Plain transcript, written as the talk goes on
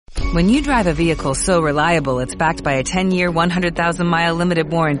When you drive a vehicle so reliable it's backed by a 10-year, 100,000-mile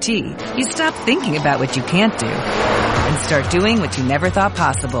limited warranty, you stop thinking about what you can't do and start doing what you never thought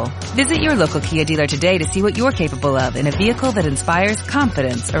possible. Visit your local Kia dealer today to see what you're capable of in a vehicle that inspires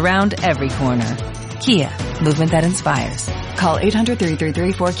confidence around every corner. Kia, movement that inspires. Call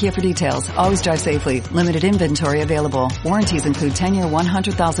 800-3334-KIA for details. Always drive safely. Limited inventory available. Warranties include 10-year,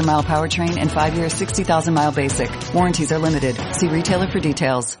 100,000-mile powertrain and 5-year, 60,000-mile basic. Warranties are limited. See retailer for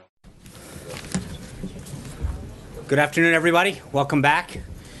details. Good afternoon, everybody. Welcome back.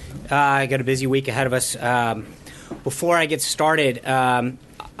 I got a busy week ahead of us. Before I get started, I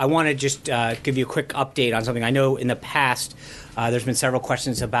want to just give you a quick update on something. I know in the past there's been several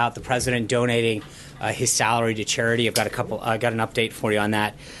questions about the president donating his salary to charity. I've got an update for you on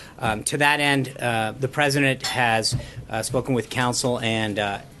that. To that end, the president has spoken with counsel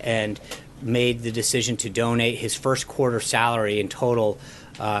and made the decision to donate his first quarter salary in total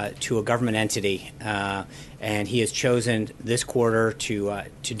to a government entity, and he has chosen this quarter to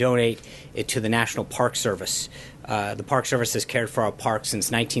donate it to the National Park Service. The Park Service has cared for our parks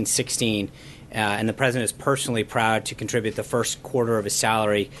since 1916, and the president is personally proud to contribute the first quarter of his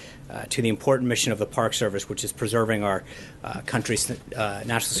salary to the important mission of the Park Service, which is preserving our country's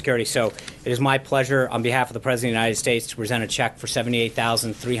national security. So it is my pleasure, on behalf of the President of the United States, to present a check for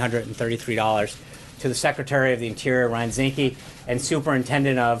 $78,333 to the Secretary of the Interior, Ryan Zinke, and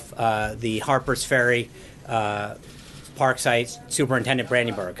Superintendent of the Harpers Ferry Park Site, Superintendent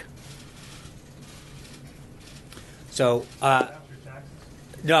Brandenburg. So,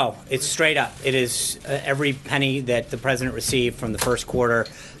 no, it's straight up. It is every penny that the president received from the first quarter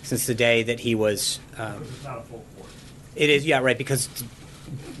since the day that he was. It's not a full quarter. It is, yeah, right, because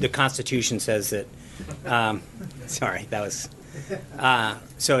the Constitution says that. Sorry, that was.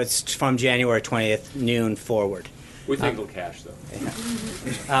 So it's from January 20th, noon forward. With legal cash, though.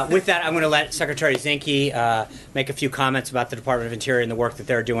 Yeah. With that, I'm going to let Secretary Zinke make a few comments about the Department of Interior and the work that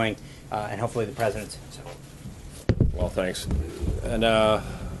they're doing, and hopefully the President's. So. Well, thanks. And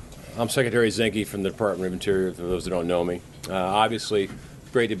I'm Secretary Zinke from the Department of Interior, for those that don't know me. Obviously,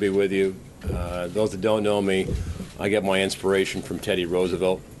 great to be with you. Those that don't know me, I get my inspiration from Teddy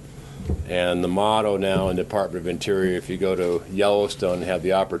Roosevelt. And the motto now in the Department of Interior, if you go to Yellowstone and have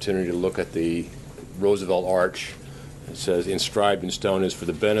the opportunity to look at the Roosevelt Arch, it says, inscribed in stone, is for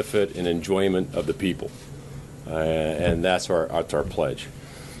the benefit and enjoyment of the people. And that's our pledge.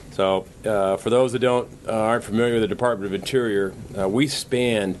 So for those that aren't familiar with the Department of Interior, we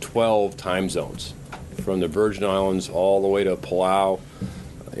span 12 time zones, from the Virgin Islands all the way to Palau.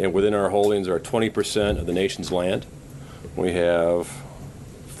 And within our holdings are 20% of the nation's land. We have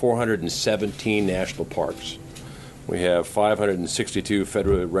 417 national parks. We have 562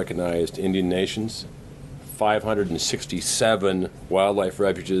 federally recognized Indian nations, 567 wildlife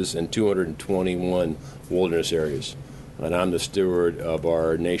refuges, and 221 wilderness areas. And I'm the steward of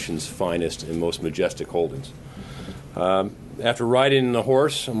our nation's finest and most majestic holdings. After riding the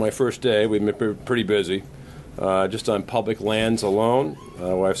horse on my first day, we've been pretty busy. Just on public lands alone,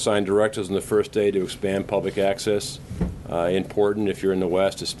 I've signed directives on the first day to expand public access. Important if you're in the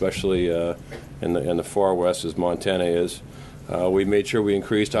West, especially in the far West, as Montana is. We made sure we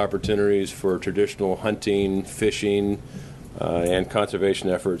increased opportunities for traditional hunting, fishing, and conservation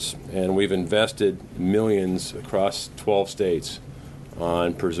efforts, and we've invested millions across 12 states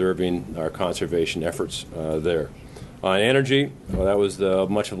on preserving our conservation efforts there. On energy, that was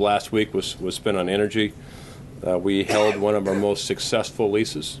much of last week was spent on energy. We held one of our most successful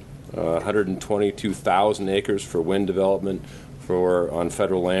leases, 122,000 acres for wind development on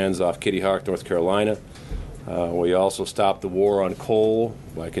federal lands off Kitty Hawk, North Carolina. We also stopped the war on coal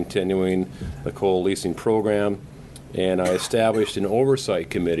by continuing the coal leasing program. And I established an oversight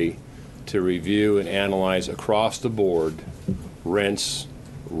committee to review and analyze across the board rents,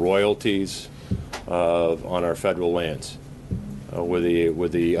 royalties on our federal lands,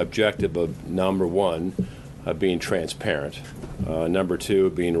 with the objective of, number one, being transparent, number two,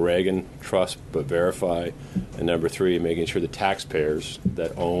 being Reagan, trust but verify, and number three, making sure the taxpayers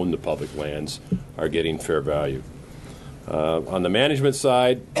that own the public lands are getting fair value. On the management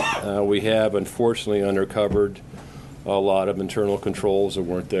side, we have unfortunately uncovered a lot of internal controls that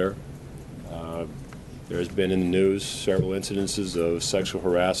weren't there. There's been in the news several incidences of sexual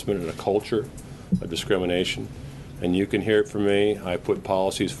harassment and a culture of discrimination. And you can hear it from me. I put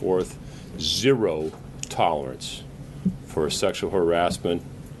policies forth, zero tolerance for sexual harassment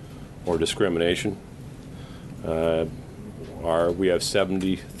or discrimination. We have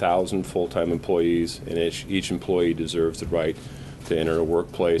 70,000 full-time employees, and each employee deserves the right to enter a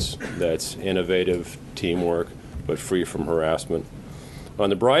workplace that's innovative, teamwork, but free from harassment. On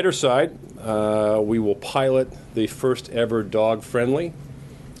the brighter side, we will pilot the first ever dog-friendly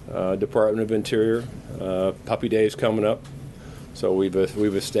Department of Interior. Puppy Day is coming up, so we've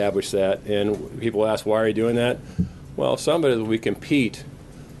established that. And people ask, why are you doing that? Well, some of it is we compete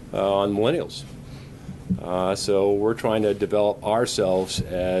on millennials. So we're trying to develop ourselves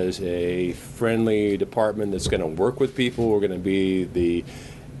as a friendly department that's going to work with people. We're going to be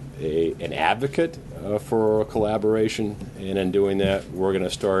an advocate for collaboration, and in doing that, we're going to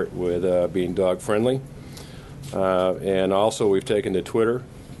start with being dog-friendly. And also, we've taken to Twitter.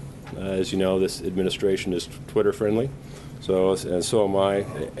 As you know, this administration is Twitter-friendly, so am I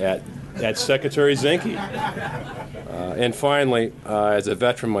at Secretary Zinke. And finally, as a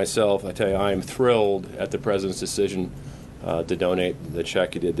veteran myself, I tell you, I am thrilled at the President's decision to donate the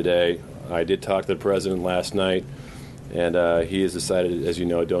check he did today. I did talk to the President last night, and he has decided, as you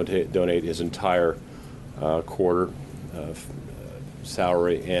know, donate his entire quarter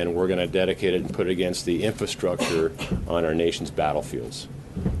salary, and we're going to dedicate it and put it against the infrastructure on our nation's battlefields.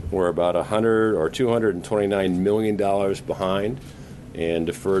 We're about $229 million behind in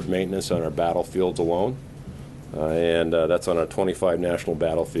deferred maintenance on our battlefields alone, and that's on our 25 national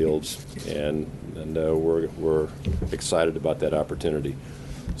battlefields, and we're excited about that opportunity.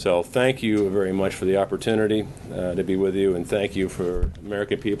 So thank you very much for the opportunity to be with you, and thank you for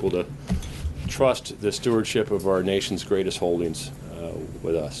American people to trust the stewardship of our nation's greatest holdings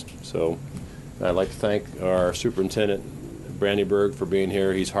with us. So I'd like to thank our superintendent, Brandyburg, for being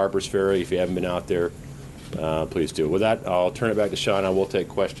here. He's Harper's Ferry. If you haven't been out there, please do. With that, I'll turn it back to Sean. I will take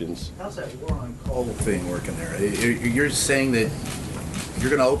questions. How's that war on coal thing working there? You're saying that you're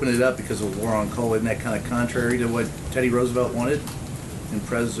going to open it up because of war on coal. Isn't that kind of contrary to what Teddy Roosevelt wanted in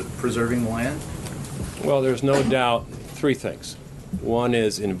preserving the land? Well, there's no doubt three things. One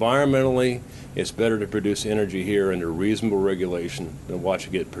is environmentally, it's better to produce energy here under reasonable regulation than watch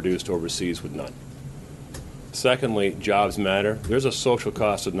it get produced overseas with none. Secondly, jobs matter. There's a social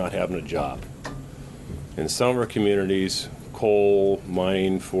cost of not having a job. In some of our communities, coal,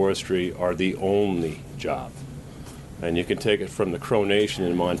 mining, forestry are the only job. And you can take it from the Crow Nation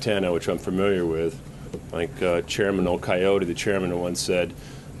in Montana, which I'm familiar with. Like Chairman Old Coyote, the chairman, once said,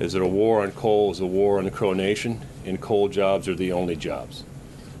 is it a war on coal is a war on the Crow Nation, and coal jobs are the only jobs.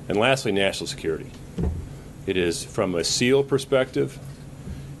 And lastly, national security. It is, from a SEAL perspective,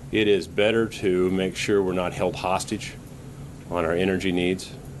 it is better to make sure we're not held hostage on our energy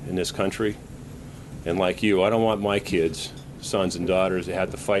needs in this country. And like you, I don't want my kids, sons and daughters, to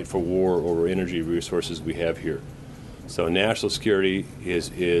have to fight for war over energy resources we have here. So national security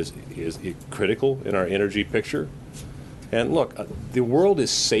is critical in our energy picture. And look, the world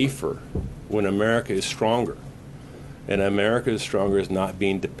is safer when America is stronger. And America is stronger is not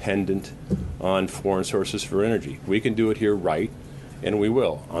being dependent on foreign sources for energy. We can do it here right, and we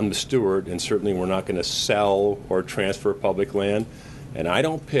will. I'm the steward, and certainly we're not going to sell or transfer public land. And I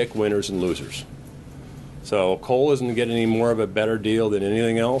don't pick winners and losers. So coal isn't getting any more of a better deal than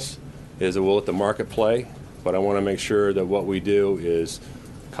anything else. We'll let the market play. But I want to make sure that what we do is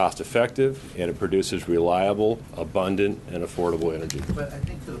cost-effective and it produces reliable, abundant, and affordable energy. But I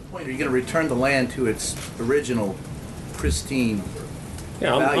think to the point, are you going to return the land to its original pristine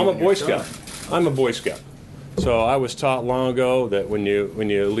Yeah, I'm a Boy Scout. I'm a Boy Scout. So I was taught long ago that when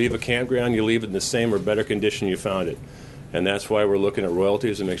you leave a campground, you leave it in the same or better condition you found it. And that's why we're looking at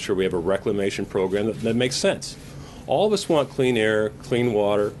royalties and make sure we have a reclamation program that makes sense. All of us want clean air, clean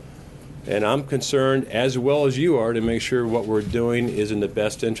water, and I'm concerned, as well as you are, to make sure what we're doing is in the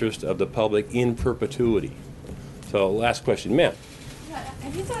best interest of the public in perpetuity. So last question. Ma'am.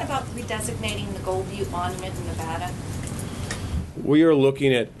 Have you thought about redesignating the Gold Butte Monument in Nevada? We are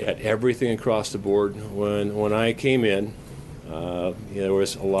looking at everything across the board. When I came in, there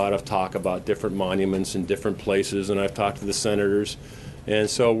was a lot of talk about different monuments in different places, and I've talked to the senators. And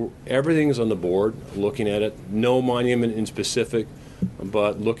so everything's on the board, looking at it. No monument in specific,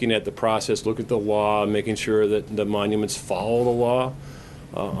 but looking at the process, looking at the law, making sure that the monuments follow the law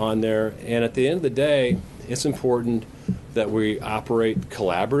on there. And at the end of the day, it's important that we operate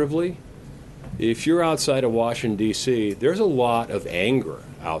collaboratively. If you're outside of Washington, D.C., there's a lot of anger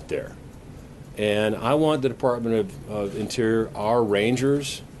out there. And I want the Department of Interior, our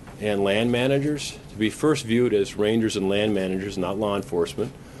rangers and land managers, to be first viewed as rangers and land managers, not law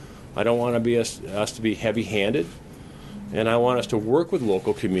enforcement. I don't want to be us to be heavy-handed. And I want us to work with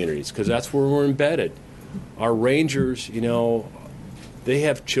local communities because that's where we're embedded. Our rangers, they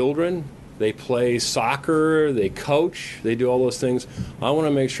have children. They play soccer. They coach. They do all those things. I want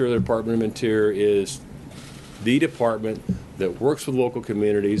to make sure the Department of Interior is the department that works with local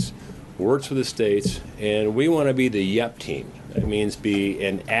communities, works with the states, and we want to be the YEP team, It means be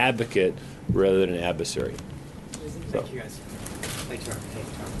an advocate rather than an adversary. Thank you, guys. Thanks for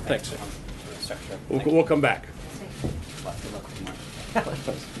taking time. Thanks. We'll come back.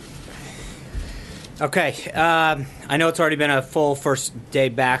 Okay, I know it's already been a full first day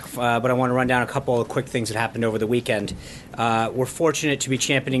back, but I want to run down a couple of quick things that happened over the weekend. We're fortunate to be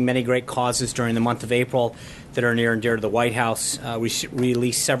championing many great causes during the month of April that are near and dear to the White House. We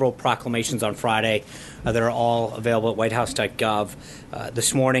released several proclamations on Friday that are all available at whitehouse.gov.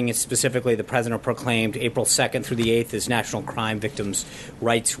 This morning, specifically, the President proclaimed April 2nd through the 8th as National Crime Victims'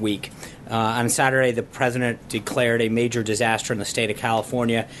 Rights Week. On Saturday, the President declared a major disaster in the state of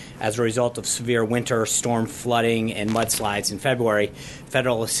California as a result of severe winter storm flooding and mudslides in February.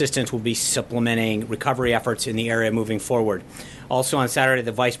 Federal assistance will be supplementing recovery efforts in the area moving forward. Also on Saturday,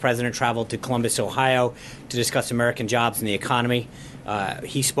 the Vice President traveled to Columbus, Ohio to discuss American jobs and the economy.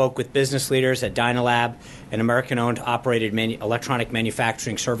 He spoke with business leaders at Dynalab, an American-owned, operated electronic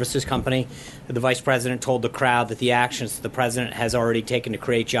manufacturing services company. The Vice President told the crowd that the actions the President has already taken to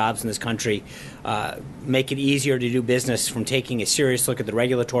create jobs in this country make it easier to do business, from taking a serious look at the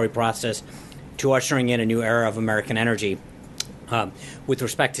regulatory process to ushering in a new era of American energy. With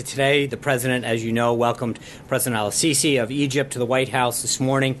respect to today, the President, as you know, welcomed President al-Sisi of Egypt to the White House this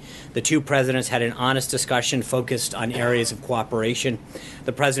morning. The two presidents had an honest discussion focused on areas of cooperation.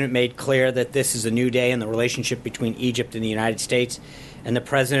 The President made clear that this is a new day in the relationship between Egypt and the United States, and the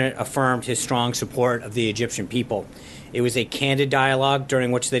President affirmed his strong support of the Egyptian people. It was a candid dialogue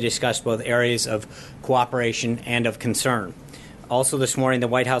during which they discussed both areas of cooperation and of concern. Also this morning, the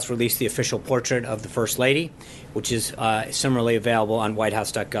White House released the official portrait of the First Lady, which is similarly available on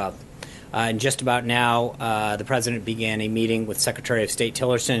whitehouse.gov. And just about now, the President began a meeting with Secretary of State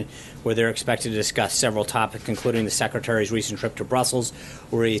Tillerson, where they're expected to discuss several topics, including the Secretary's recent trip to Brussels,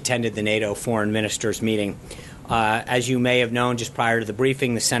 where he attended the NATO Foreign Ministers meeting. As you may have known, just prior to the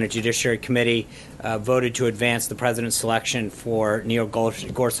briefing, the Senate Judiciary Committee voted to advance the President's selection for Neil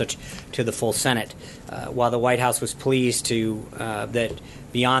Gorsuch to the full Senate. While the White House was pleased that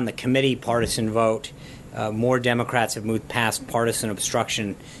beyond the committee partisan vote, more Democrats have moved past partisan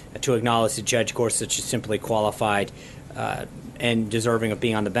obstruction to acknowledge that Judge Gorsuch is simply qualified and deserving of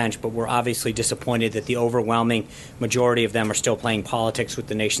being on the bench. But we're obviously disappointed that the overwhelming majority of them are still playing politics with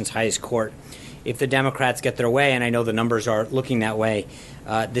the nation's highest court. If the Democrats get their way, and I know the numbers are looking that way,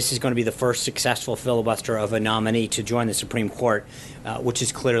 this is going to be the first successful filibuster of a nominee to join the Supreme Court, which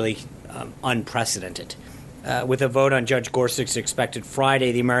is clearly unprecedented. With a vote on Judge Gorsuch expected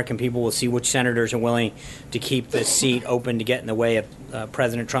Friday, the American people will see which senators are willing to keep the seat open to get in the way of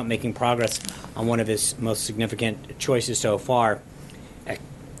President Trump making progress on one of his most significant choices so far.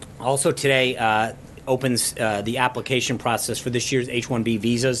 Also today opens the application process for this year's H-1B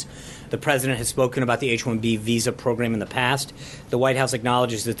visas. The President has spoken about the H-1B visa program in the past. The White House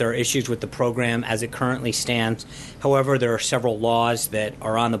acknowledges that there are issues with the program as it currently stands. However, there are several laws that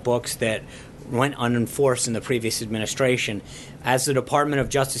are on the books that went unenforced in the previous administration. As the Department of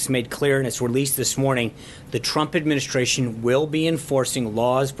Justice made clear in its release this morning, the Trump administration will be enforcing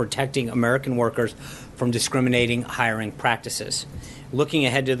laws protecting American workers from discriminating hiring practices. Looking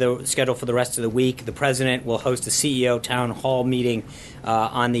ahead to the schedule for the rest of the week, the President will host a CEO town hall meeting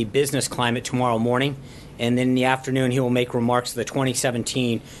on the business climate tomorrow morning. And then in the afternoon, he will make remarks at the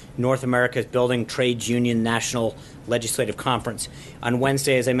 2017 North America's Building Trades Union National Legislative Conference. On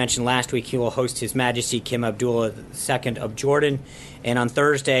Wednesday, as I mentioned last week, he will host His Majesty Kim Abdullah II of Jordan. And on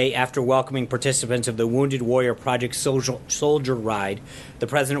Thursday, after welcoming participants of the Wounded Warrior Project Soldier Ride, the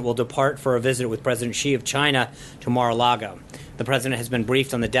President will depart for a visit with President Xi of China to Mar-a-Lago. The President has been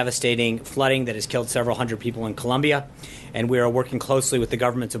briefed on the devastating flooding that has killed several hundred people in Colombia, and we are working closely with the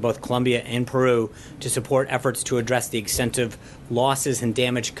governments of both Colombia and Peru to support efforts to address the extensive losses and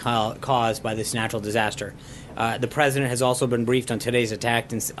damage caused by this natural disaster. The President has also been briefed on today's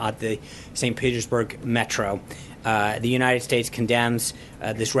attack at the St. Petersburg metro. The United States condemns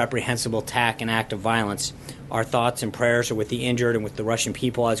this reprehensible attack and act of violence. Our thoughts and prayers are with the injured and with the Russian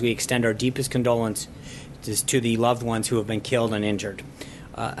people as we extend our deepest condolences to the loved ones who have been killed and injured.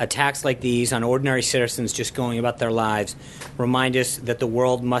 Attacks like these on ordinary citizens just going about their lives remind us that the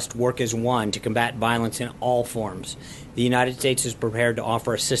world must work as one to combat violence in all forms. The United States is prepared to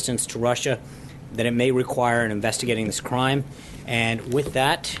offer assistance to Russia that it may require in investigating this crime. And with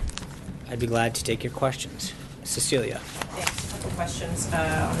that, I'd be glad to take your questions. Cecilia. Thanks. A couple questions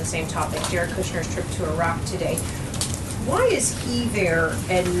on the same topic. Jared Kushner's trip to Iraq today. Why is he there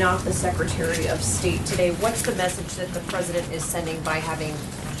and not the Secretary of State today? What's the message that the President is sending by having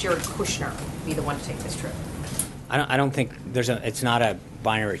Jared Kushner be the one to take this trip? I don't think it's not a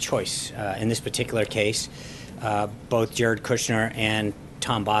binary choice in this particular case. both Jared Kushner and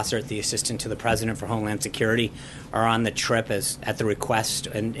Tom Bossert, the assistant to the president for Homeland Security, are on the trip at the request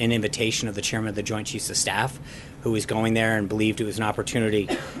and invitation of the chairman of the Joint Chiefs of Staff, who was going there and believed it was an opportunity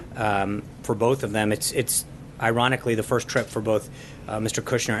for both of them. It's ironically the first trip for both Mr.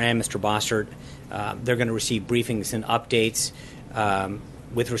 Kushner and Mr. Bossert. They're going to receive briefings and updates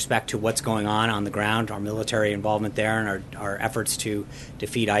with respect to what's going on the ground, our military involvement there, and our efforts to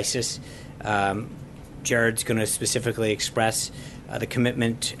defeat ISIS. Jared's going to specifically express the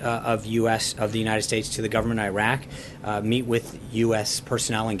commitment of the United States to the government of Iraq, meet with U.S.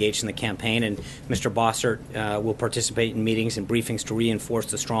 personnel engaged in the campaign, and Mr. Bossert will participate in meetings and briefings to reinforce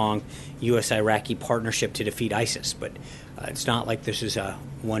the strong U.S.-Iraqi partnership to defeat ISIS. But it's not like this is a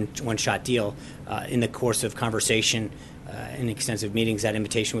one-shot deal. In the course of conversation and extensive meetings, that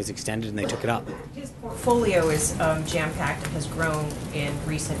invitation was extended and they took it up. His portfolio is jam-packed and has grown in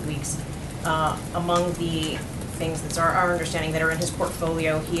recent weeks. Among the things that's our understanding that are in his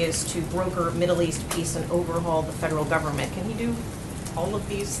portfolio, he is to broker Middle East peace and overhaul the federal government. Can he do all of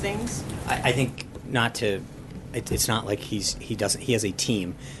these things? I think not to. It's not like he has a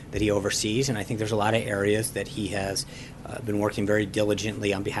team that he oversees, and I think there's a lot of areas that he has been working very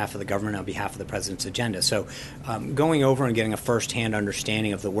diligently on behalf of the government, on behalf of the president's agenda. So going over and getting a firsthand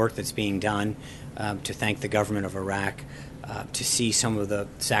understanding of the work that's being done, to thank the government of Iraq, to see some of the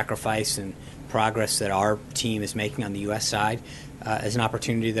sacrifice and progress that our team is making on the U.S. side, is an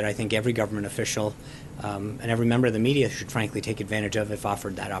opportunity that I think every government official and every member of the media should frankly take advantage of if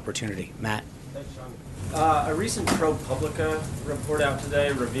offered that opportunity. Matt? Thanks, Sean. A recent ProPublica report out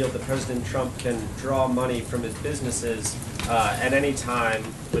today revealed that President Trump can draw money from his businesses at any time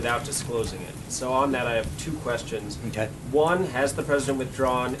without disclosing it. So on that, I have two questions. Okay. One, has the president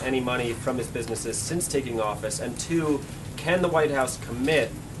withdrawn any money from his businesses since taking office? And two, can the White House commit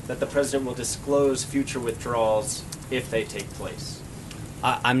that the president will disclose future withdrawals if they take place?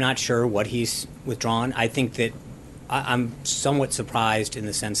 I'm not sure what he's withdrawn. I think that I'm somewhat surprised in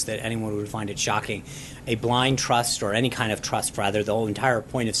the sense that anyone would find it shocking. A blind trust, or any kind of trust rather, the whole entire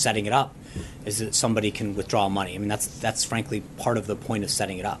point of setting it up is that somebody can withdraw money. I mean, that's frankly part of the point of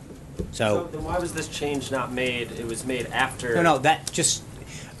setting it up. So then why was this change not made? It was made after. No, that just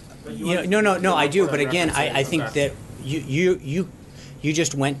no. I do, but again, I think that you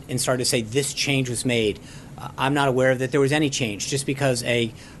just went and started to say this change was made. I'm not aware that there was any change. Just because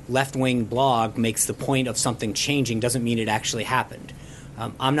a left-wing blog makes the point of something changing doesn't mean it actually happened.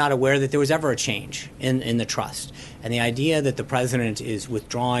 I'm not aware that there was ever a change in the trust. And the idea that the president is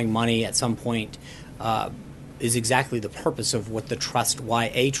withdrawing money at some point is exactly the purpose of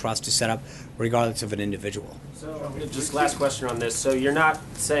why a trust is set up, regardless of an individual. So, just last question on this. So you're not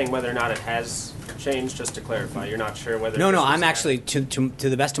saying whether or not it has changed, just to clarify. You're not sure whether... No, I'm actually, to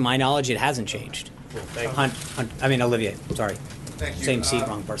the best of my knowledge, it hasn't changed. Cool, thank you. Olivier, sorry. Thank you. Same seat,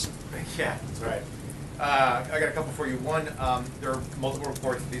 wrong person. Yeah, that's right. I got a couple for you. One, there are multiple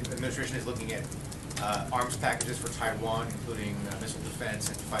reports the administration is looking at arms packages for Taiwan, including missile defense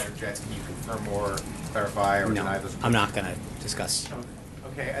and fighter jets. Can you confirm or clarify or deny those reports? I'm not going to discuss.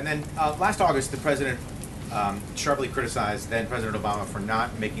 Okay, and then last August, the president sharply criticized then-President Obama for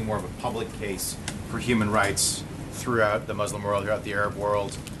not making more of a public case for human rights throughout the Muslim world, throughout the Arab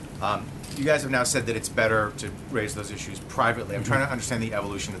world. You guys have now said that it's better to raise those issues privately. I'm trying to understand the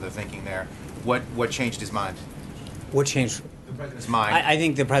evolution of the thinking there. What changed his mind? What changed? The president's mind. I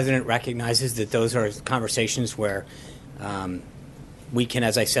think the president recognizes that those are conversations where we can,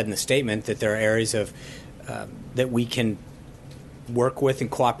 as I said in the statement, that there are areas of that we can work with in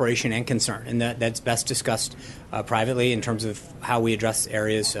cooperation and concern, and that's best discussed privately in terms of how we address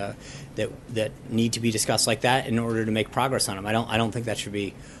areas that need to be discussed like that in order to make progress on them. I don't think that should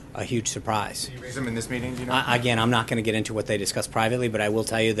be a huge surprise. Did you raise them in this meeting? Do you know? Again, I'm not going to get into what they discuss privately, but I will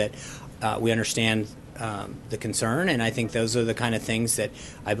tell you that we understand the concern, and I think those are the kind of things that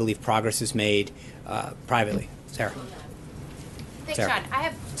I believe progress is made privately. Sarah. Thanks, Sean. I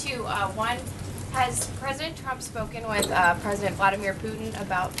have two. One, has President Trump spoken with President Vladimir Putin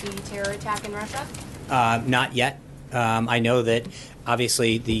about the terror attack in Russia? Not yet. I know that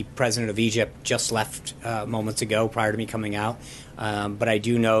obviously the president of Egypt just left moments ago prior to me coming out. But I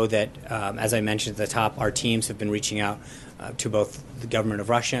do know that, as I mentioned at the top, our teams have been reaching out to both the government of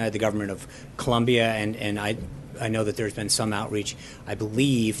Russia, the government of Colombia, and I know that there's been some outreach, I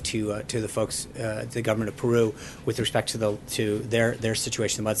believe, to the folks, the government of Peru, with respect to their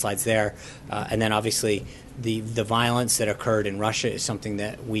situation, the mudslides there, and then obviously the violence that occurred in Russia is something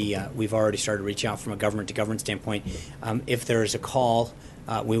that we've already started reaching out from a government to government standpoint. If there is a call,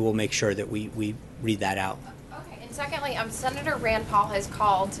 we will make sure that we read that out. Okay, and And secondly, Senator Rand Paul has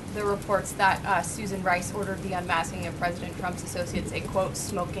called the reports that Susan Rice ordered the unmasking of President Trump's associates a, quote,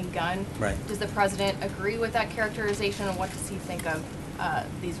 smoking gun. Right. Does the president agree with that characterization, and what does he think of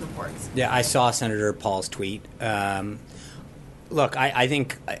these reports? Yeah, I saw Senator Paul's tweet. Look, I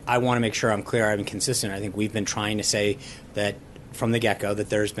think I want to make sure I'm clear, I'm consistent. I think we've been trying to say that from the get-go that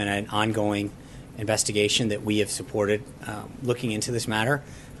there's been an ongoing investigation that we have supported looking into this matter.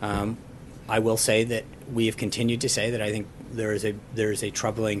 I will say that we have continued to say that I think there is a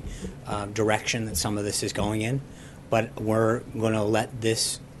troubling direction that some of this is going in, but we're going to let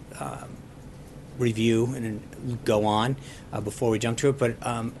this review and go on before we jump to it. But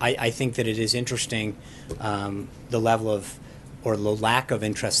I think that it is interesting the level of or the lack of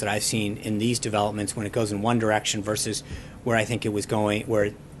interest that I've seen in these developments when it goes in one direction versus where I think it was going,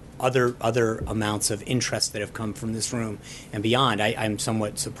 where other amounts of interest that have come from this room and beyond. I'm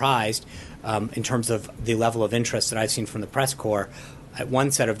somewhat surprised in terms of the level of interest that I've seen from the press corps at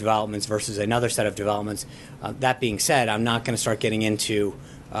one set of developments versus another set of developments. That being said, I'm not going to start getting into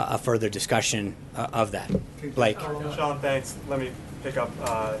a further discussion of that. Blake. Sean, thanks. Let me pick up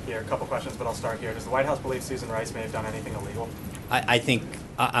here a couple questions, but I'll start here. Does the White House believe Susan Rice may have done anything illegal? I think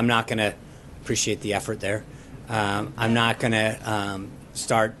I'm not going to appreciate the effort there. I'm not going to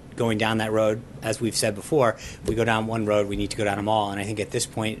start going down that road. As we've said before, if we go down one road, we need to go down them all. And I think at this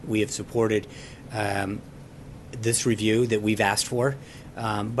point we have supported this review that we've asked for.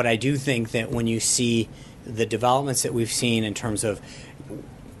 But I do think that when you see the developments that we've seen in terms of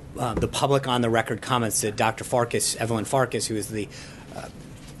the public on-the-record comments that Dr. Farkas, Evelyn Farkas, who is the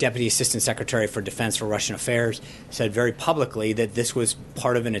Deputy Assistant Secretary for Defense for Russian Affairs, said very publicly that this was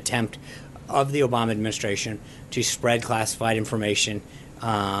part of an attempt of the Obama administration to spread classified information.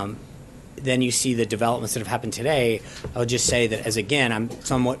 Then you see the developments that have happened today. I would just say that, as again, I'm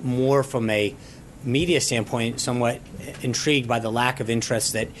somewhat more from a media standpoint, somewhat intrigued by the lack of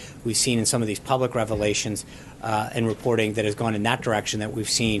interest that we've seen in some of these public revelations and reporting that has gone in that direction that we've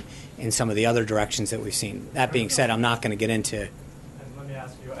seen in some of the other directions that we've seen. That being said, I'm not going to get into. And let me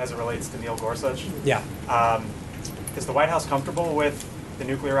ask you, as it relates to Neil Gorsuch. Yeah. Is the White House comfortable with the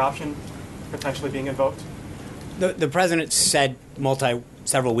nuclear option potentially being invoked? The president said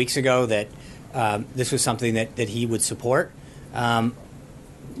several weeks ago that this was something that he would support.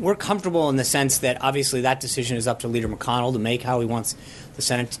 We're comfortable in the sense that obviously that decision is up to Leader McConnell to make how he wants the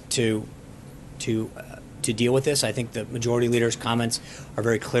Senate to deal with this. I think the majority leader's comments are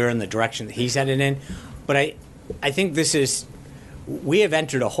very clear in the direction that he's headed in. But I think we have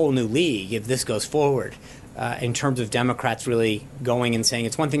entered a whole new league if this goes forward in terms of Democrats really going and saying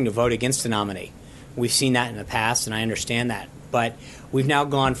it's one thing to vote against a nominee. We've seen that in the past, and I understand that. But we've now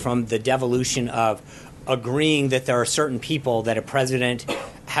gone from the devolution of agreeing that there are certain people that a president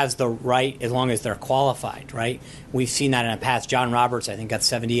has the right as long as they're qualified, right? We've seen that in the past. John Roberts, I think, got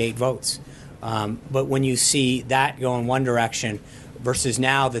 78 votes. But when you see that go in one direction versus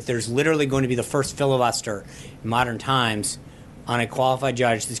now that there's literally going to be the first filibuster in modern times on a qualified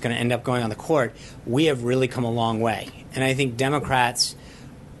judge that's going to end up going on the court, we have really come a long way. And I think Democrats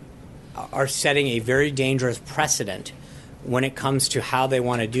are setting a very dangerous precedent when it comes to how they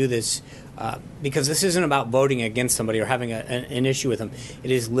want to do this, because this isn't about voting against somebody or having an issue with them.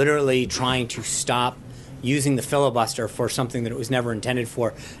 It is literally trying to stop using the filibuster for something that it was never intended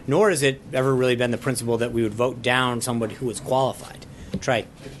for, nor has it ever really been the principle that we would vote down somebody who is qualified. Trey.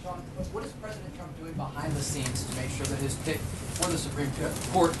 Sean, what is President Trump doing behind the scenes to make sure that his pick for the Supreme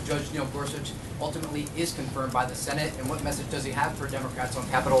Court, Judge Neil Gorsuch, ultimately is confirmed by the Senate? And what message does he have for Democrats on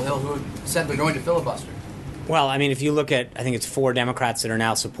Capitol Hill who said they're going to filibuster? Well, I mean, if you look at, I think it's 4 Democrats that are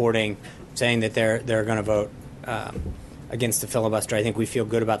now saying that they're going to vote against the filibuster. I think we feel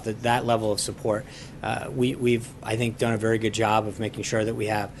good about that level of support. We've, I think, done a very good job of making sure that we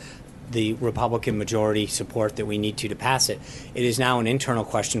have the Republican majority support that we need to pass it. It is now an internal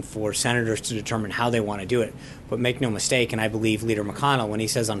question for senators to determine how they want to do it. But make no mistake, and I believe Leader McConnell, when he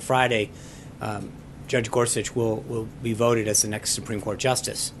says on Friday, Judge Gorsuch will be voted as the next Supreme Court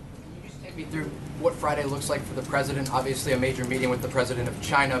justice. Can you just take me through what Friday looks like for the president? Obviously a major meeting with the president of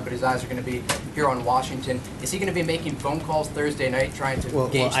China, but his eyes are going to be here on Washington. Is he going to be making phone calls Thursday night trying to gauge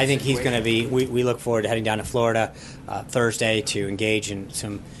Well, I think he's going to be, we look forward to heading down to Florida Thursday to engage in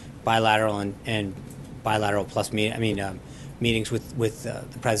some bilateral and bilateral plus meetings with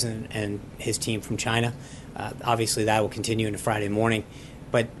the president and his team from China. Obviously that will continue into Friday morning,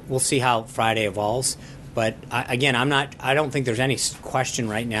 but we'll see how Friday evolves. But I don't think there's any question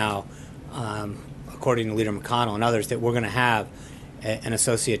right now, according to Leader McConnell and others, that we're going to have an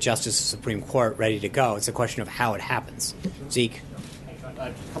Associate Justice of the Supreme Court ready to go. It's a question of how it happens. Zeke. Just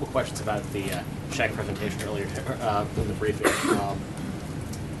a couple questions about the SHAG presentation earlier in the briefing.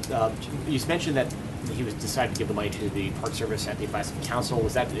 You mentioned that he was decided to give the money to the Park Service at the advice of council.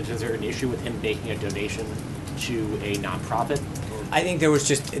 Is there an issue with him making a donation to a nonprofit? I think there was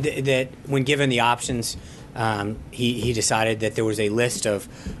just that when given the options, he decided that there was a list of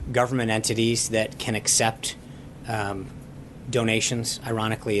government entities that can accept donations.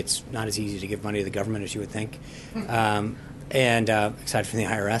 Ironically, it's not as easy to give money to the government as you would think, and aside from the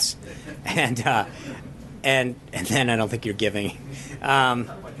IRS, and then I don't think you're giving.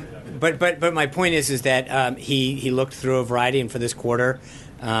 But my point is that he looked through a variety, and for this quarter,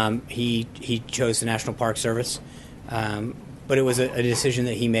 he chose the National Park Service. But it was a decision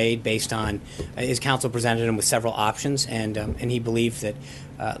that he made based on his council presented him with several options, and he believed that,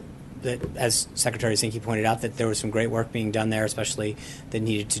 as Secretary Zinke pointed out, that there was some great work being done there, especially that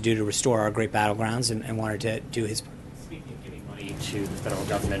needed to do to restore our great battlegrounds, and wanted to do his part. Speaking of giving money to the federal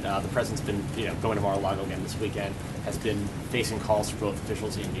government, the president's been going to Mar-a-Lago again this weekend, has been facing calls from both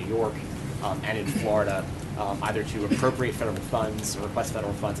officials in New York and in Florida, either to appropriate federal funds or request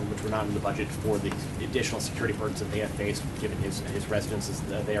federal funds, which were not in the budget, for the additional security burdens that they have faced given his residences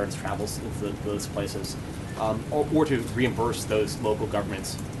there and his travels into those places, or to reimburse those local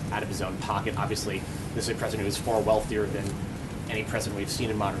governments out of his own pocket. Obviously, this is a president who is far wealthier than any president we've seen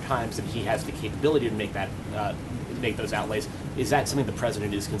in modern times, and he has the capability to make those outlays. Is that something the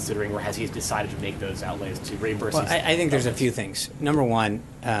president is considering, or has he decided to make those outlays to reimburse? Well, I think there's a few things. Number one,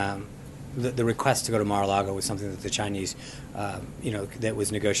 the request to go to Mar-a-Lago was something that the Chinese, that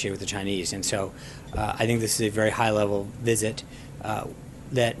was negotiated with the Chinese. And so I think this is a very high-level visit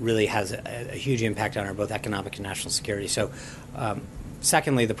that really has a huge impact on our both economic and national security. So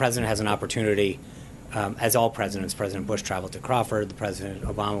secondly, the president has an opportunity, as all presidents, President Bush traveled to Crawford, the President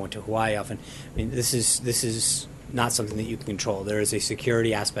Obama went to Hawaii often. I mean, this is not something that you can control. There is a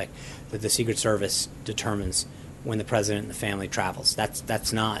security aspect that the Secret Service determines when the president and the family travels.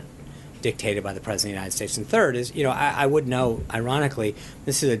 That's not dictated by the President of the United States. And third is, I would know, ironically,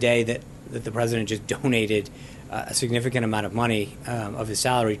 this is a day that the President just donated a significant amount of money of his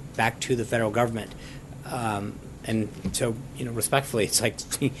salary back to the federal government. And so, respectfully, it's like,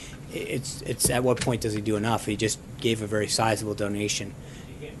 it's at what point does he do enough? He just gave a very sizable donation.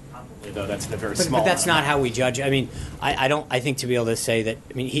 Though that's a very small. But that's not how we judge. I mean, I think to be able to say that.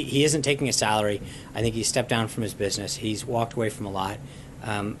 I mean, he isn't taking a salary. I think he stepped down from his business. He's walked away from a lot.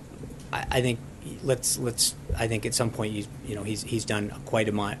 I think let's. I think at some point he's done quite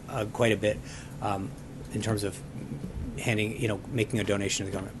a bit in terms of making a donation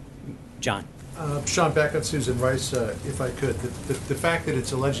to the government. John. Sean Beckett, Susan Rice, if I could. The fact that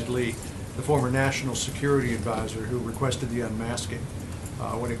it's allegedly the former National Security Advisor who requested the unmasking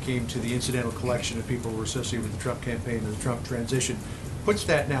when it came to the incidental collection of people who were associated with the Trump campaign and the Trump transition puts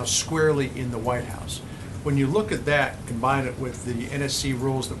that now squarely in the White House. When you look at that, combine it with the NSC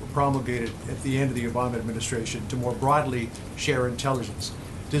rules that were promulgated at the end of the Obama administration to more broadly share intelligence,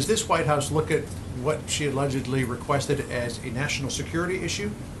 does this White House look at what she allegedly requested as a national security issue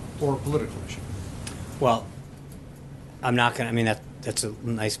or a political issue? Well, I'm not going to. I mean, that's a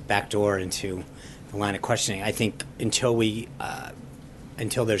nice backdoor into the line of questioning. I think until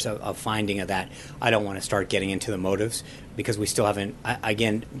there's a finding of that, I don't want to start getting into the motives because we still haven't.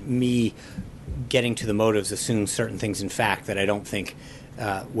 Again, me getting to the motives assumes certain things in fact that I don't think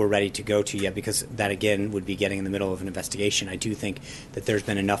we're ready to go to yet, because that again would be getting in the middle of an investigation. I do think that there's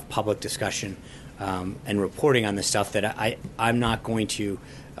been enough public discussion and reporting on this stuff that I'm not going to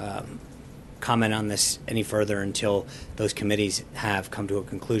comment on this any further until those committees have come to a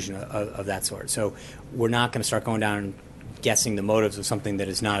conclusion of that sort. So we're not going to start going down and guessing the motives of something that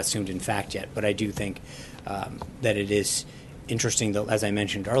is not assumed in fact yet. But I do think that it is interesting, that, as I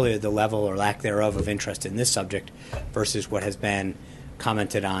mentioned earlier, the level or lack thereof of interest in this subject versus what has been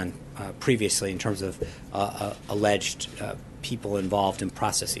commented on previously in terms of alleged people involved in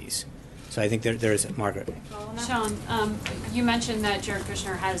processes. So I think there is, Margaret. Sean, you mentioned that Jared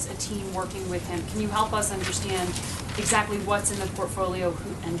Kushner has a team working with him. Can you help us understand exactly what's in the portfolio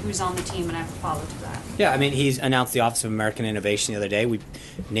and who's on the team, and I have to follow to that? Yeah, I mean, he's announced the Office of American Innovation the other day. We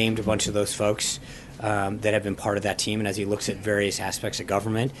named a bunch of those folks that have been part of that team, and as he looks at various aspects of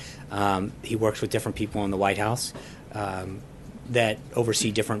government, he works with different people in the White House that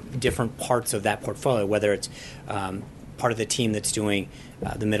oversee different parts of that portfolio, whether it's part of the team that's doing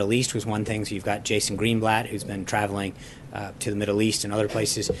the Middle East was one thing. So you've got Jason Greenblatt, who's been traveling to the Middle East and other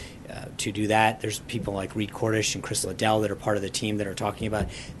places to do that. There's people like Reed Cordish and Chris Liddell that are part of the team that are talking about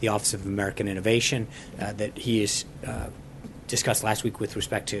the Office of American Innovation that he has discussed last week with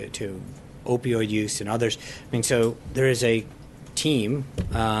respect to opioid use and others. I mean, so there is a team,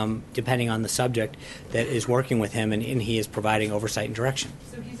 depending on the subject, that is working with him, and he is providing oversight and direction.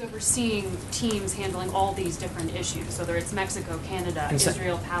 So he's overseeing teams handling all these different issues, whether it's Mexico, Canada,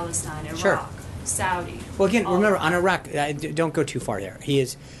 Israel, Palestine, Iraq, Sure. Saudi. Well, again, remember, on Iraq, don't go too far there. He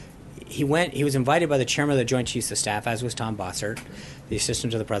was invited by the chairman of the Joint Chiefs of Staff, as was Tom Bossert, the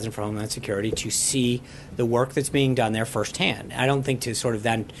assistant to the president for Homeland Security, to see the work that's being done there firsthand. I don't think to sort of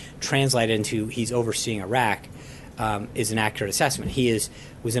then translate into he's overseeing Iraq is an accurate assessment. He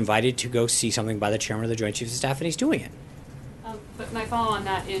was invited to go see something by the chairman of the Joint Chiefs of Staff, and he's doing it. But my follow on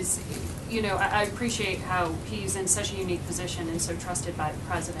that is, I appreciate how he's in such a unique position and so trusted by the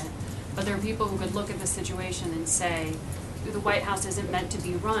president. But there are people who could look at the situation and say, the White House isn't meant to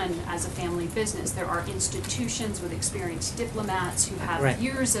be run as a family business. There are institutions with experienced diplomats who have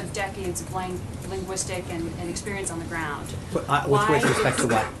years of decades of linguistic and experience on the ground. But, with respect to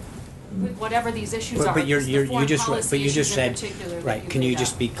what? With whatever these issues are. But you just said, right? Can you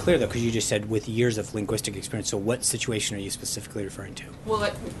just be clear though? Because you just said with years of linguistic experience. So what situation are you specifically referring to? Well,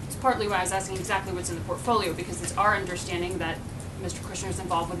 it's partly why I was asking exactly what's in the portfolio, because it's our understanding that Mr. Kushner is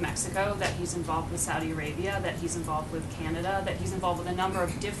involved with Mexico, that he's involved with Saudi Arabia, that he's involved with Canada, that he's involved with a number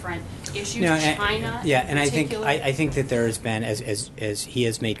of different issues, China. Yeah, and I think that there has been, as he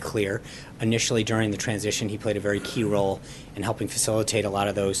has made clear, initially during the transition, he played a very key role in helping facilitate a lot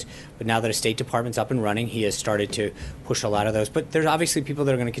of those. But now that the State Department's up and running, he has started to push a lot of those. But there's obviously people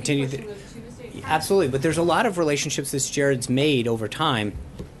that are going to continue. Absolutely, but there's a lot of relationships that Jared's made over time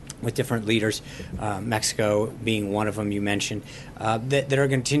with different leaders, Mexico being one of them you mentioned, that are going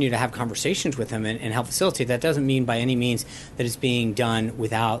to continue to have conversations with him and help facilitate. That doesn't mean by any means that it's being done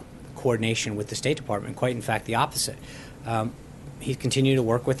without coordination with the State Department. Quite in fact, the opposite. He's continued to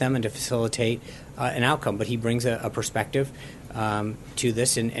work with them and to facilitate an outcome, but he brings a perspective to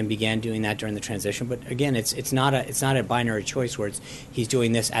this and began doing that during the transition. But again, it's not a binary choice where he's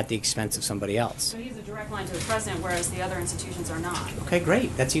doing this at the expense of somebody else. So he's a direct line to the president, whereas the other institutions are not. Okay,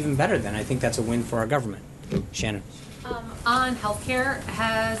 great. That's even better then. I think that's a win for our government. Shannon. On healthcare,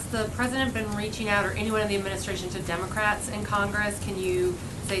 has the president been reaching out, or anyone in the administration, to Democrats in Congress? Can you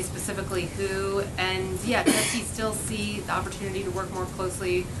say specifically who? And does he still see the opportunity to work more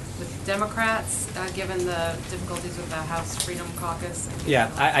closely with Democrats, given the difficulties with the House Freedom Caucus?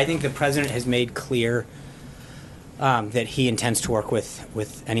 I think the president has made clear that he intends to work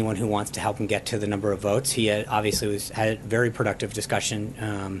with anyone who wants to help him get to the number of votes. He obviously had a very productive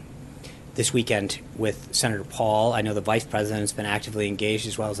discussion this weekend with Senator Paul. I know the vice president has been actively engaged,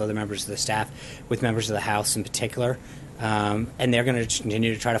 as well as other members of the staff, with members of the House in particular. And they're going to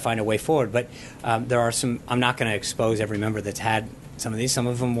continue to try to find a way forward. But there are some, I'm not going to expose every member that's had some of these. Some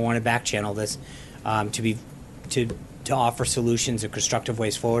of them want to back channel this to offer solutions and constructive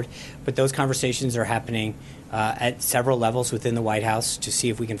ways forward. But those conversations are happening at several levels within the White House to see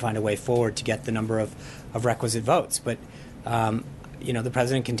if we can find a way forward to get the number of requisite votes. But the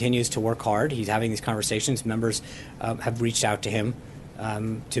president continues to work hard. He's having these conversations. Members have reached out to him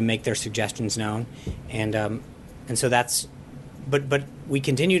to make their suggestions known, and so that's. But we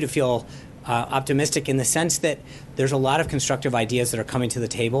continue to feel optimistic in the sense that there's a lot of constructive ideas that are coming to the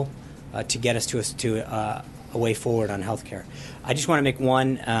table to get us to a way forward on healthcare. I just want to make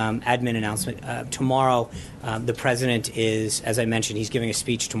one admin announcement. Tomorrow, the president is, as I mentioned, he's giving a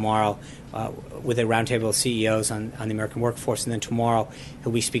speech tomorrow with a roundtable of CEOs on the American workforce, and then tomorrow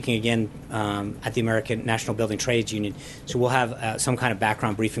he'll be speaking again at the American National Building Trades Union. So we'll have some kind of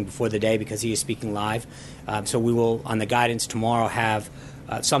background briefing before the day because he is speaking live. So we will, on the guidance tomorrow, have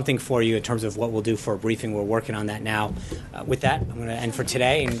something for you in terms of what we'll do for a briefing. We're working on that now. With that, I'm going to end for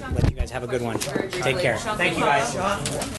today and let you guys have a good one. Take care. Thank you, guys.